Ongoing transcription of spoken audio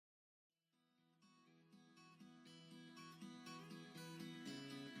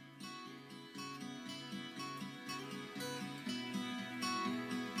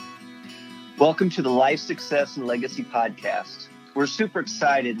Welcome to the Life Success and Legacy Podcast. We're super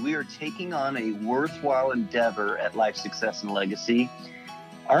excited. We are taking on a worthwhile endeavor at Life Success and Legacy.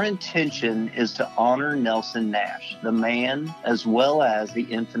 Our intention is to honor Nelson Nash, the man, as well as the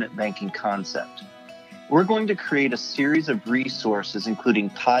infinite banking concept. We're going to create a series of resources,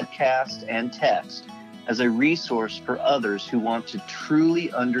 including podcasts and text, as a resource for others who want to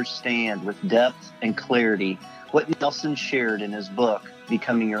truly understand with depth and clarity what Nelson shared in his book,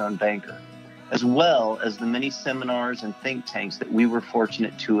 Becoming Your Own Banker, as well as the many seminars and think tanks that we were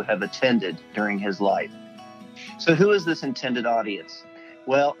fortunate to have attended during his life. So who is this intended audience?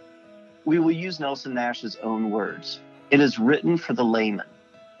 Well, we will use Nelson Nash's own words. It is written for the layman,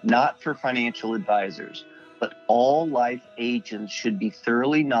 not for financial advisors, but all life agents should be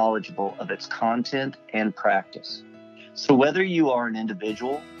thoroughly knowledgeable of its content and practice. So whether you are an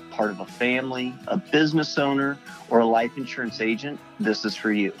individual, part of a family, a business owner, or a life insurance agent, this is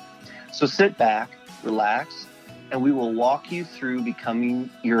for you. So sit back, relax, and we will walk you through becoming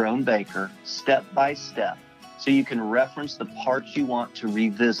your own banker step by step so you can reference the parts you want to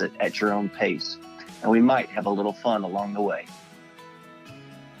revisit at your own pace. And we might have a little fun along the way.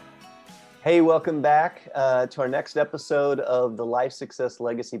 Hey, welcome back to our next episode of the Life Success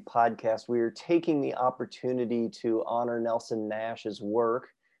Legacy Podcast. We are taking the opportunity to honor Nelson Nash's work,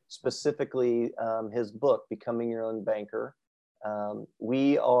 specifically his book, Becoming Your Own Banker.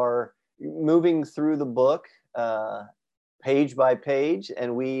 We are moving through the book page by page,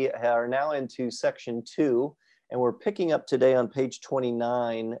 and we are now into section 2, and we're picking up today on page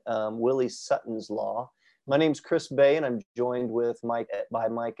 29, Willie Sutton's Law. My name's Chris Bay, and I'm joined with Mike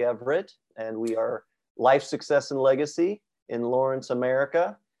Everett, and we are Life Success and Legacy in Lawrence,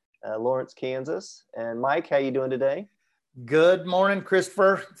 America, Lawrence, Kansas. And Mike, how you doing today? Good morning,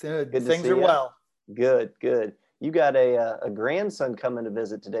 Christopher. Things are well. Good. You got a grandson coming to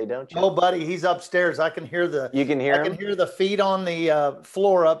visit today, don't you? Oh, buddy, he's upstairs. I can hear the. You can hear him? I can hear the feet on the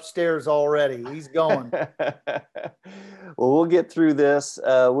floor upstairs already. He's going. Well, we'll get through this.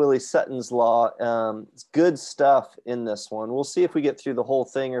 Willie Sutton's Law. It's good stuff in this one. We'll see if we get through the whole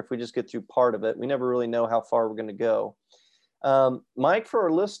thing or if we just get through part of it. We never really know how far we're going to go. Mike, for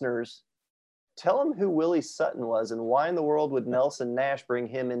our listeners, tell them who Willie Sutton was and why in the world would Nelson Nash bring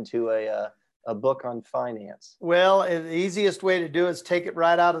him into a book on finance? Well, the easiest way to do it is take it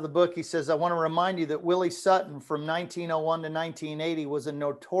right out of the book. He says, I want to remind you that Willie Sutton from 1901 to 1980 was a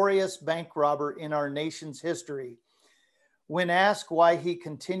notorious bank robber in our nation's history. When asked why he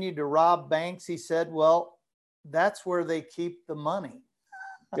continued to rob banks, he said, well, that's where they keep the money.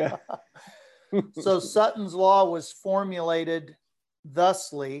 So Sutton's Law was formulated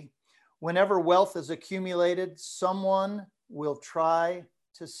thusly: whenever wealth is accumulated, someone will try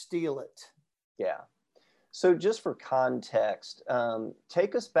to steal it. Yeah. So just for context,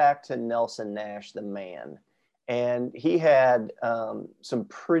 take us back to Nelson Nash, the man. And he had some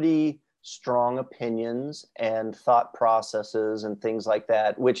pretty strong opinions and thought processes and things like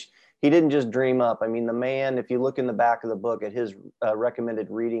that, which he didn't just dream up. I mean, the man, if you look in the back of the book at his recommended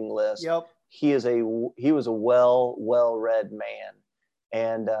reading list, yep, he was a well-read man.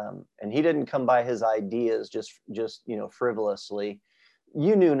 And he didn't come by his ideas just frivolously.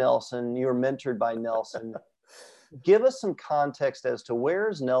 You knew Nelson, you were mentored by Nelson. Give us some context as to where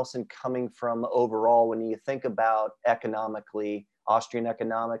is Nelson coming from overall when you think about economically, Austrian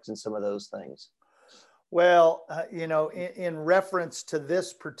economics and some of those things. Well, in reference to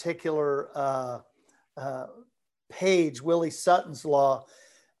this particular page, Willie Sutton's Law,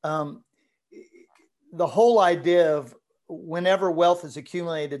 the whole idea of whenever wealth is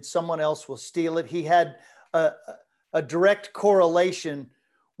accumulated, someone else will steal it. He had a direct correlation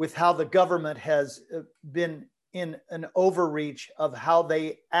with how the government has been in an overreach of how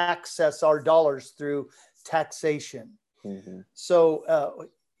they access our dollars through taxation. Mm-hmm. So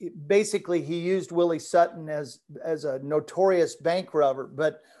basically, he used Willie Sutton as a notorious bank robber,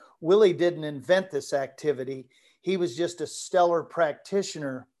 but Willie didn't invent this activity. He was just a stellar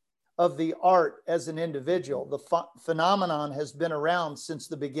practitioner of the art as an individual. The phenomenon has been around since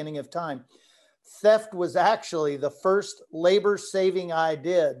the beginning of time. Theft was actually the first labor-saving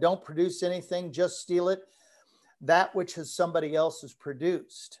idea. Don't produce anything, just steal it. That which has somebody else has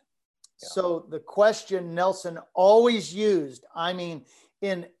produced. Yeah. So the question Nelson always used, I mean,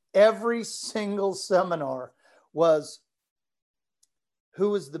 in every single seminar, was,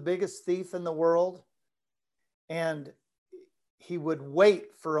 who is the biggest thief in the world? And he would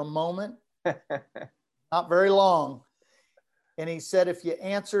wait for a moment, not very long. And he said, if you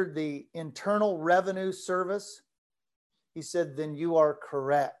answered the Internal Revenue Service, he said, then you are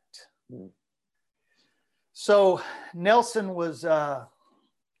correct. So Nelson was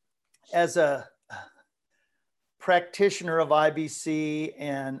as a practitioner of IBC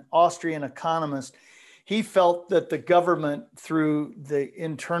and Austrian economist, he felt that the government, through the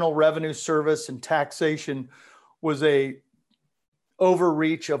Internal Revenue Service and taxation, was a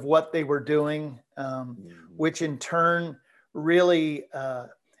overreach of what they were doing, which in turn really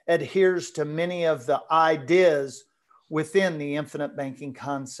adheres to many of the ideas within the infinite banking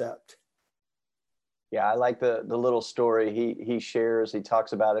concept. Yeah, I like the little story he shares. He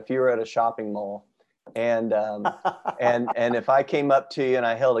talks about if you were at a shopping mall and if I came up to you and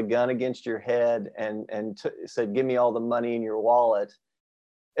I held a gun against your head and said, "Give me all the money in your wallet,"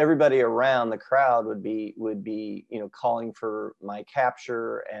 everybody around the crowd would be calling for my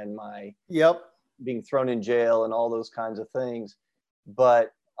capture and my being thrown in jail and all those kinds of things.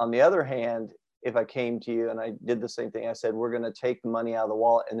 But on the other hand, if I came to you and I did the same thing, I said, "We're going to take the money out of the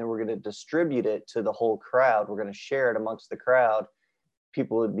wallet and then we're going to distribute it to the whole crowd. We're going to share it amongst the crowd,"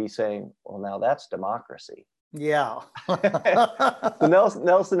 people would be saying, "Well, now that's democracy." Yeah. So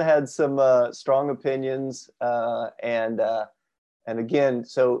Nelson had some strong opinions, and again,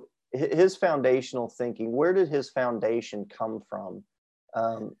 so his foundational thinking, where did his foundation come from,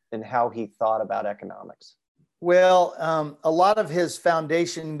 and how he thought about economics? Well, a lot of his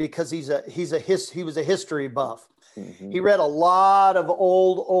foundation, because he was a history buff. Mm-hmm. He read a lot of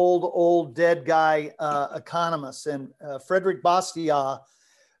old dead guy economists, and Frederick Bastiat,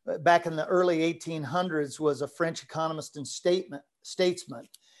 back in the early 1800s, was a French economist and statesman.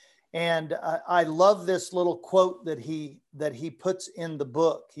 And I love this little quote that he puts in the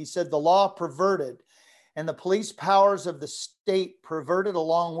book. He said, "The law perverted, and the police powers of the state perverted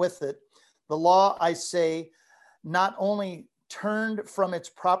along with it. The law, I say, not only turned from its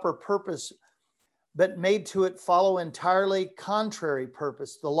proper purpose, but made to it follow entirely contrary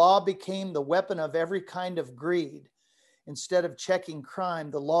purpose. The law became the weapon of every kind of greed. Instead of checking crime,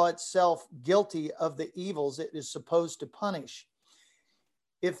 the law itself guilty of the evils it is supposed to punish.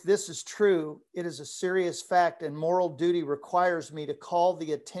 If this is true, it is a serious fact, and moral duty requires me to call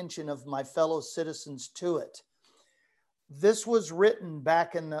the attention of my fellow citizens to it." This was written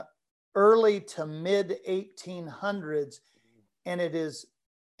back in the early to mid 1800s, and its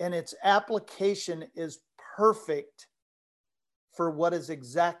application is perfect for what is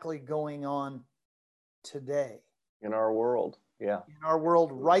exactly going on today in our world. Yeah, in our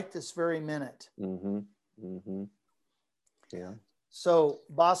world right this very minute. Yeah. So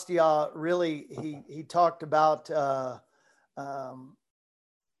Bastiat really he talked about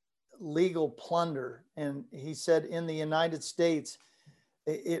legal plunder, and he said in the United States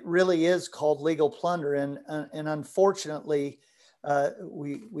it really is called legal plunder, and unfortunately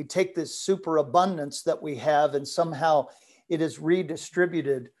we take this superabundance that we have, and somehow it is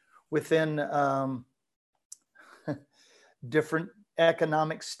redistributed within different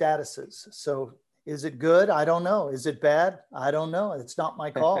economic statuses. So is it good? I don't know. Is it bad? I don't know. It's not my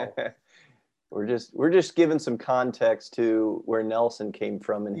call. We're just giving some context to where Nelson came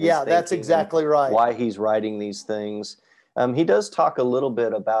from and his that's exactly right. Why he's writing these things. He does talk a little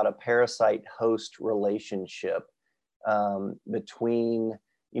bit about a parasite-host relationship between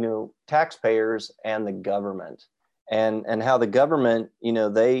taxpayers and the government, and how the government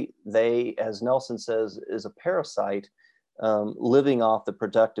they as Nelson says is a parasite, living off the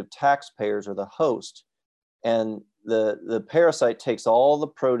productive taxpayers or the host, and the parasite takes all the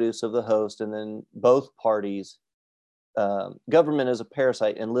produce of the host, and then both parties, government is a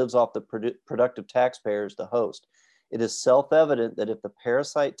parasite and lives off the productive taxpayers, the host. It is self-evident that if the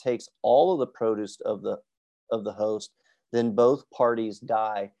parasite takes all of the produce of the host, then both parties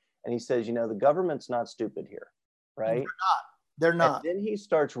die. And he says, the government's not stupid here, right? They're not. And then he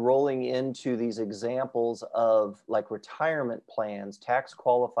starts rolling into these examples of like retirement plans, tax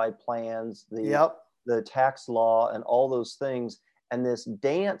qualified plans, the tax law, and all those things, and this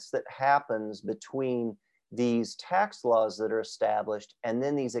dance that happens between these tax laws that are established and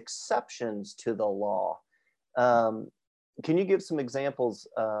then these exceptions to the law. Can you give some examples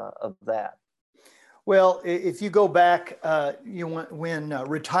of that? Well, if you go back, when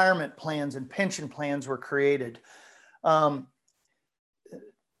retirement plans and pension plans were created,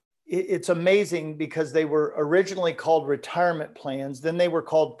 it's amazing because they were originally called retirement plans, then they were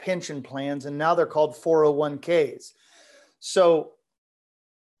called pension plans, and now they're called 401ks. So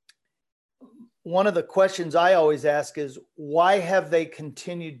one of the questions I always ask is, why have they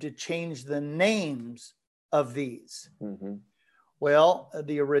continued to change the names of these? Mm-hmm. Well,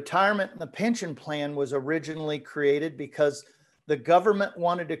 the retirement and the pension plan was originally created because the government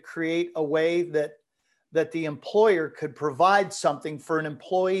wanted to create a way that the employer could provide something for an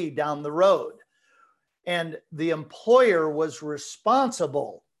employee down the road. And the employer was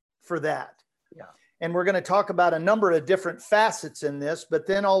responsible for that. Yeah. And we're going to talk about a number of different facets in this, but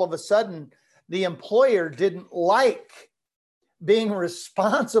then all of a sudden the employer didn't like being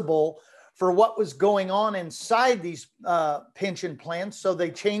responsible for what was going on inside these pension plans. So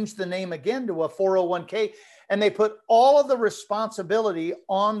they changed the name again to a 401k, and they put all of the responsibility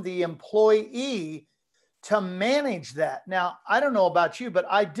on the employee to manage that. Now, I don't know about you, but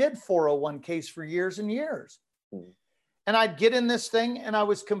I did 401ks for years and years. And I'd get in this thing and I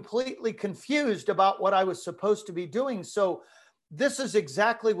was completely confused about what I was supposed to be doing. So this is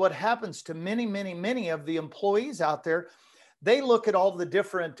exactly what happens to many, many, many of the employees out there. They look at all the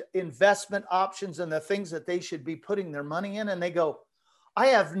different investment options and the things that they should be putting their money in, and they go, I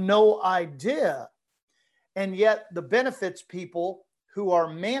have no idea. And yet the benefits people who are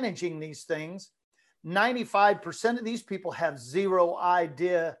managing these things, 95% of these people have zero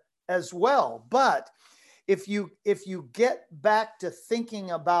idea as well. But if you get back to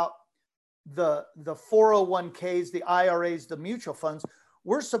thinking about the 401ks, the IRAs, the mutual funds,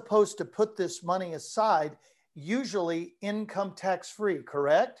 we're supposed to put this money aside, usually income tax free,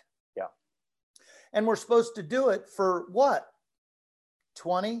 correct? Yeah. And we're supposed to do it for what?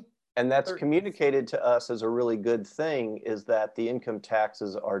 20? And that's 30? Communicated to us as a really good thing, is that the income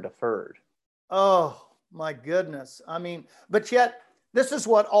taxes are deferred. Oh my goodness. I mean, but yet this is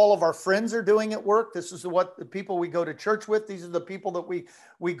what all of our friends are doing at work. This is what the people we go to church with. These are the people that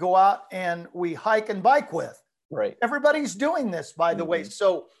we go out and we hike and bike with. Right. Everybody's doing this, by the way.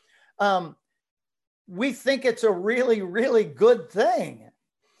 So we think it's a really, really good thing.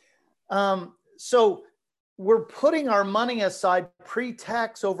 So we're putting our money aside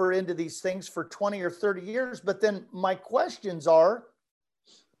pre-tax over into these things for 20 or 30 years. But then my questions are,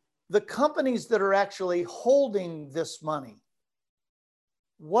 the companies that are actually holding this money,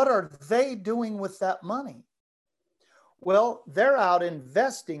 what are they doing with that money? Well, they're out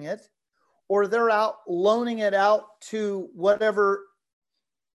investing it, or they're out loaning it out to whatever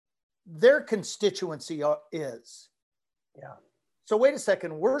their constituency is. Yeah. So wait a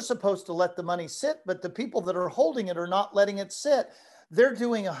second, we're supposed to let the money sit, but the people that are holding it are not letting it sit. They're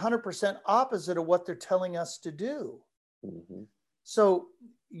doing 100% opposite of what they're telling us to do. Mm-hmm. So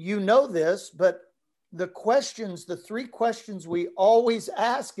you know this, but the three questions we always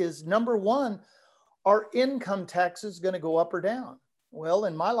ask is, number one, are income taxes going to go up or down? Well,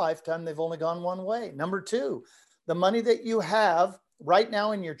 in my lifetime, they've only gone one way. Number two, the money that you have right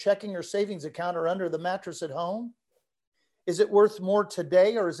now in your checking or savings account or under the mattress at home, is it worth more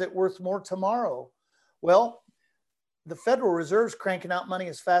today or is it worth more tomorrow? Well, the Federal Reserve's cranking out money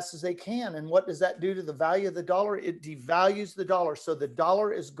as fast as they can. And what does that do to the value of the dollar? It devalues the dollar. So the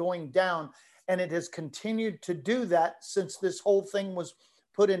dollar is going down, and it has continued to do that since this whole thing was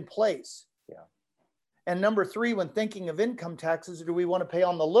put in place. Yeah. And number three, when thinking of income taxes, do we want to pay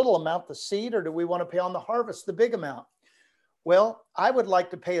on the little amount, the seed, or do we want to pay on the harvest, the big amount? Well, I would like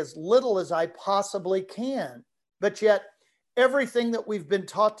to pay as little as I possibly can. But yet, everything that we've been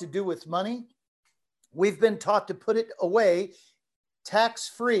taught to do with money, we've been taught to put it away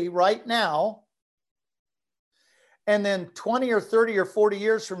tax-free right now. And then 20 or 30 or 40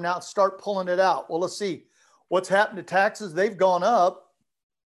 years from now, start pulling it out. Well, let's see. What's happened to taxes? They've gone up.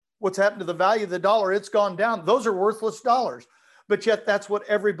 What's happened to the value of the dollar? It's gone down. Those are worthless dollars. But yet that's what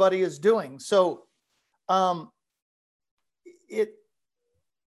everybody is doing. So it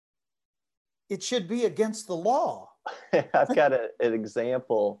should be against the law. I've got an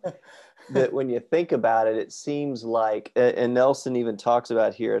example that when you think about it, it seems like, and Nelson even talks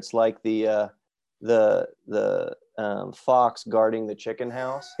about here, it's like the fox guarding the chicken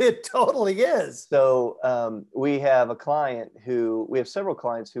house. It totally is. So we have several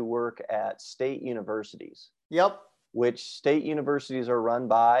clients who work at state universities. Yep. Which state universities are run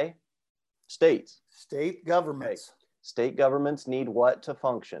by states. State governments. Okay. State governments need what to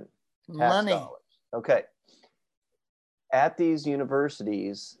function? Tax money. dollars. Okay. At these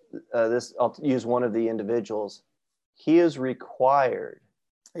universities, I'll use one of the individuals. He is required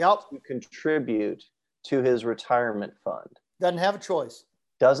to contribute to his retirement fund. Doesn't have a choice.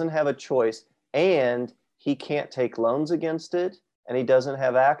 Doesn't have a choice, and he can't take loans against it, and he doesn't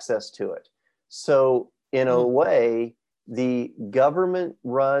have access to it. So in a way, the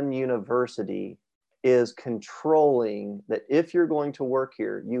government-run university is controlling that if you're going to work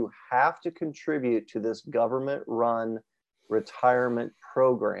here, you have to contribute to this government-run retirement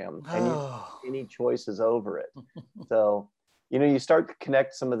program, and you don't have any choices over it. So, you start to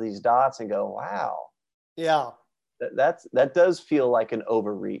connect some of these dots and go, wow. Yeah. That does feel like an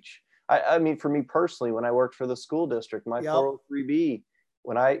overreach. I mean, for me personally, when I worked for the school district, my 403B,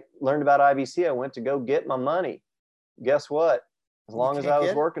 when I learned about IBC, I went to go get my money. Guess what? As long as I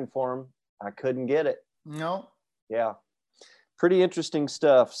was working for them, I couldn't get it. No. Yeah. Pretty interesting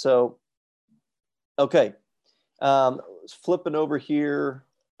stuff. So, okay. Flipping over here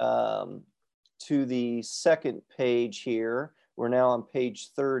to the second page here. We're now on page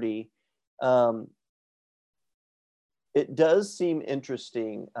 30. It does seem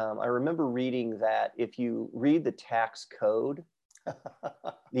interesting. I remember reading that if you read the tax code,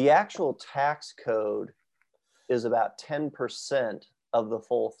 the actual tax code is about 10% of the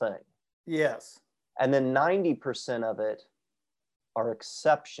full thing. Yes. And then 90% of it are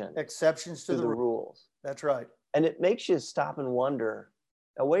exceptions to the rules. That's right. And it makes you stop and wonder,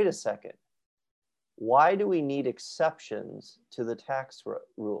 now wait a second, why do we need exceptions to the tax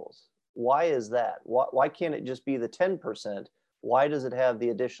rules? Why is that? Why can't it just be the 10%? Why does it have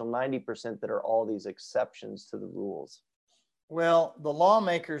the additional 90% that are all these exceptions to the rules? Well, the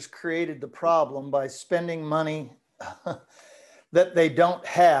lawmakers created the problem by spending money that they don't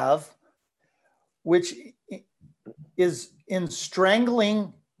have, which is in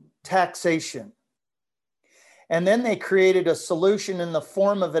strangling taxation. And then they created a solution in the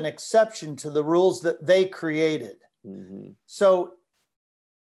form of an exception to the rules that they created. Mm-hmm. So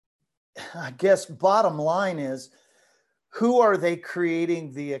I guess bottom line is, who are they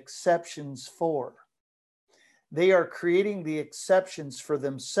creating the exceptions for? They are creating the exceptions for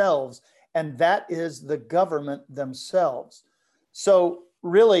themselves, and that is the government themselves. So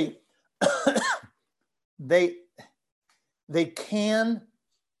really, they can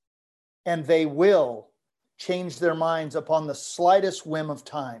and they will change their minds upon the slightest whim of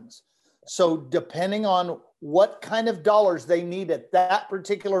times. So depending on what kind of dollars they need at that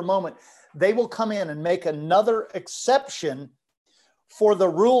particular moment, they will come in and make another exception for the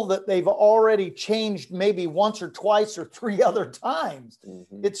rule that they've already changed maybe once or twice or three other times.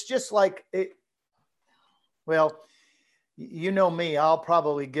 Mm-hmm. It's just like, well, you know me, I'll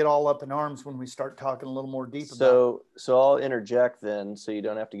probably get all up in arms when we start talking a little more deep about it. So I'll interject then, so you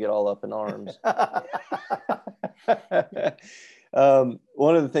don't have to get all up in arms.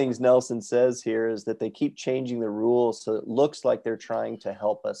 One of the things Nelson says here is that they keep changing the rules so it looks like they're trying to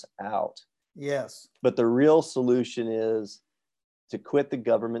help us out. Yes. But the real solution is to quit the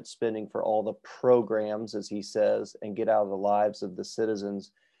government spending for all the programs, as he says, and get out of the lives of the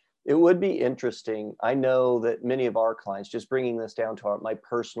citizens. It would be interesting. I know that many of our clients, just bringing this down to my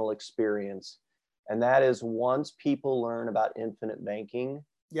personal experience, and that is once people learn about infinite banking,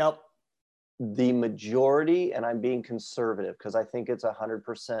 Yep. the majority, and I'm being conservative because I think it's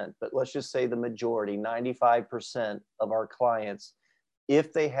 100%, but let's just say the majority, 95% of our clients,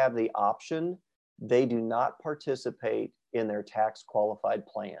 if they have the option, they do not participate in their tax qualified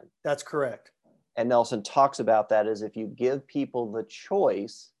plan. That's correct. And Nelson talks about that as if you give people the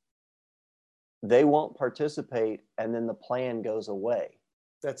choice, they won't participate, and then the plan goes away.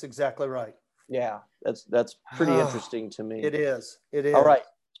 That's exactly right. Yeah, that's pretty interesting to me. It is. It is. All right.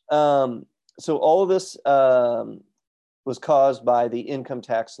 So all of this was caused by the income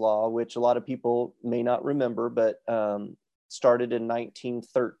tax law, which a lot of people may not remember, but started in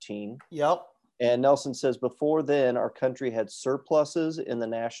 1913. Yep. And Nelson says before then, our country had surpluses in the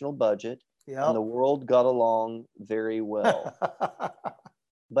national budget, Yep. and the world got along very well.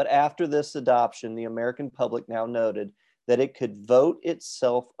 But after this adoption, the American public now noted that it could vote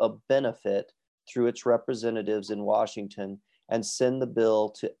itself a benefit through its representatives in Washington and send the bill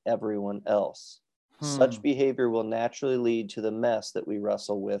to everyone else. Such behavior will naturally lead to the mess that we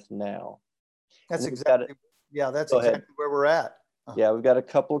wrestle with now. That's exactly where we're at. Yeah, we've got a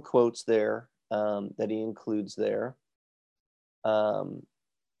couple of quotes there that he includes there.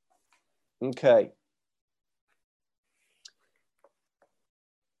 Okay.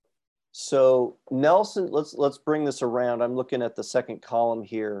 So Nelson, let's bring this around. I'm looking at the second column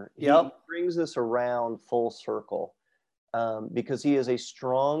here. Yep. He brings this around full circle because he is a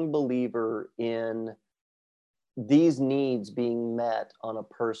strong believer in these needs being met on a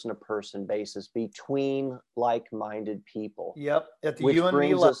person-to-person basis between like-minded people. Yep, at the you and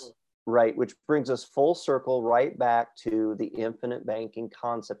me level. Right, which brings us full circle right back to the infinite banking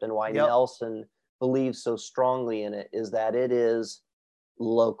concept and why Nelson believes so strongly in it is that it is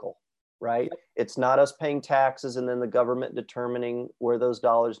local. Right? Yep. It's not us paying taxes and then the government determining where those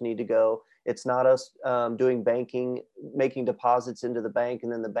dollars need to go. It's not us doing banking, making deposits into the bank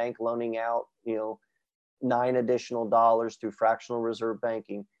and then the bank loaning out, $9 additional through fractional reserve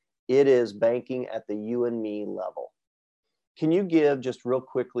banking. It is banking at the you and me level. Can you give just real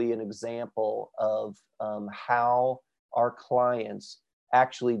quickly an example of how our clients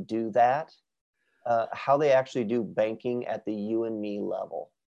actually do that? How they actually do banking at the you and me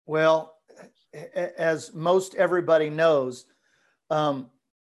level? Well, as most everybody knows,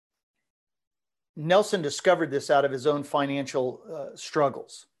 Nelson discovered this out of his own financial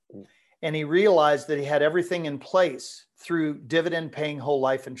struggles. And he realized that he had everything in place through dividend paying whole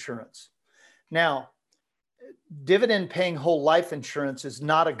life insurance. Now, dividend paying whole life insurance is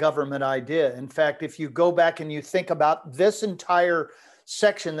not a government idea. In fact, if you go back and you think about this entire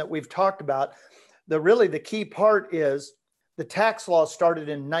section that we've talked about, the key part is the tax law started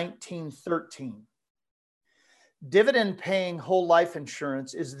in 1913. Dividend paying whole life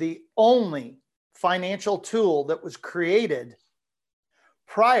insurance is the only financial tool that was created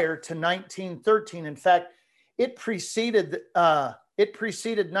prior to 1913. In fact, it preceded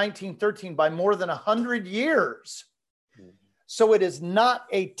 1913 by more than 100 years. So it is not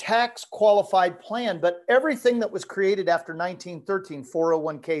a tax qualified plan, but everything that was created after 1913,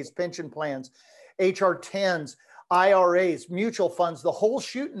 401ks, pension plans, HR 10s, IRAs, mutual funds, the whole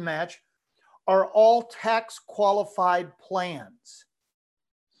shooting match are all tax qualified plans.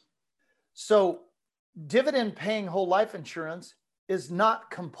 So dividend paying whole life insurance is not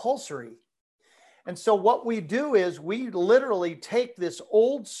compulsory. And so what we do is we literally take this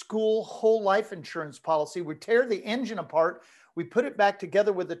old school whole life insurance policy, we tear the engine apart, we put it back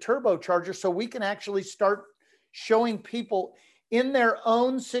together with the turbocharger so we can actually start showing people in their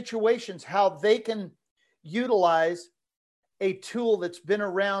own situations how they can utilize a tool that's been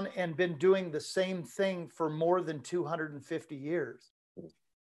around and been doing the same thing for more than 250 years.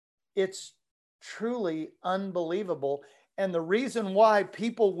 It's truly unbelievable. And the reason why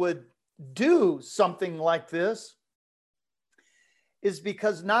people would do something like this is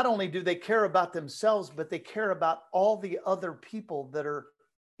because not only do they care about themselves, but they care about all the other people that are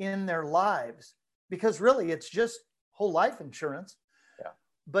in their lives. Because really, it's just whole life insurance. Yeah.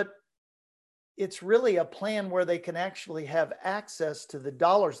 But it's really a plan where they can actually have access to the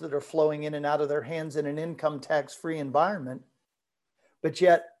dollars that are flowing in and out of their hands in an income tax-free environment. But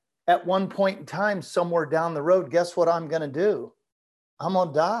yet, at one point in time, somewhere down the road, guess what I'm going to do? I'm going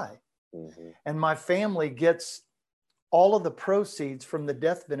to die. Mm-hmm. And my family gets all of the proceeds from the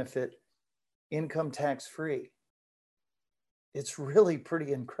death benefit income tax-free. It's really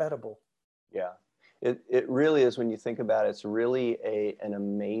pretty incredible. Yeah, it really is. When you think about it, it's really an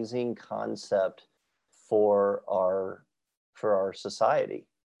amazing concept for our society.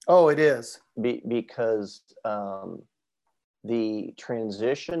 Oh, it is. Because the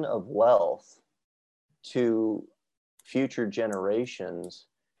transition of wealth to future generations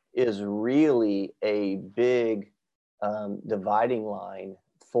is really a big dividing line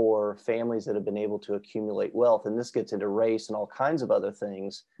for families that have been able to accumulate wealth. And this gets into race and all kinds of other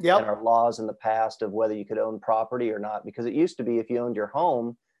things. Yep. And our laws in the past of whether you could own property or not, because it used to be if you owned your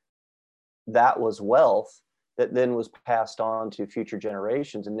home, that was wealth that then was passed on to future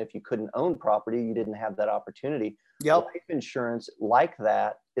generations. And if you couldn't own property, you didn't have that opportunity. Yep. Life insurance like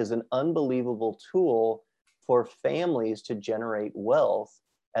that is an unbelievable tool for families to generate wealth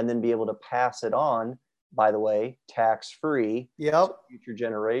and then be able to pass it on, by the way, tax-free to future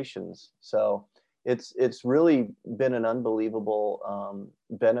generations. So it's really been an unbelievable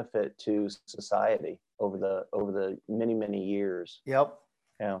benefit to society over the many, many years. Yep.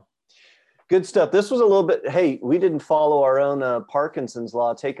 Yeah. Good stuff. This was a little bit, hey, we didn't follow our own Parkinson's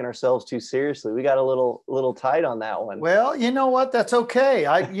law, taking ourselves too seriously. We got a little tight on that one. Well, you know what? That's okay.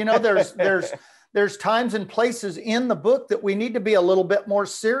 There's times and places in the book that we need to be a little bit more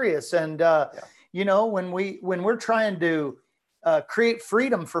serious. And, you know, when we're trying to create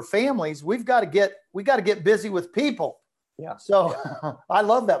freedom for families, we got to get busy with people. Yeah. So I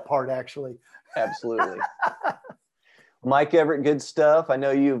love that part, actually. Absolutely. Mike Everett, good stuff. I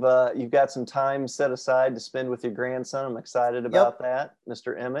know you've got some time set aside to spend with your grandson. I'm excited about that,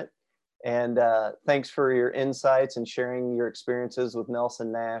 Mr. Emmett. And thanks for your insights and sharing your experiences with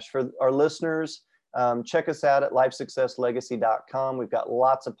Nelson Nash. For our listeners, check us out at lifesuccesslegacy.com. We've got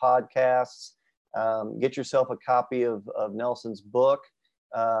lots of podcasts. Get yourself a copy of Nelson's book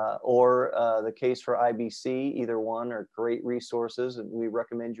or The Case for IBC. Either one are great resources, and we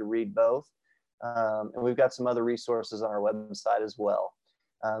recommend you read both. And we've got some other resources on our website as well.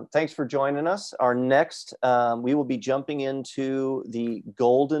 Thanks for joining us. Our next, we will be jumping into the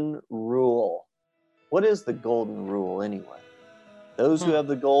golden rule. What is the golden rule anyway? Those who have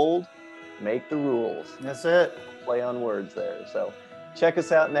the gold make the rules. That's it. Play on words there. So check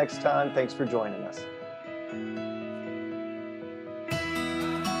us out next time. Thanks for joining us.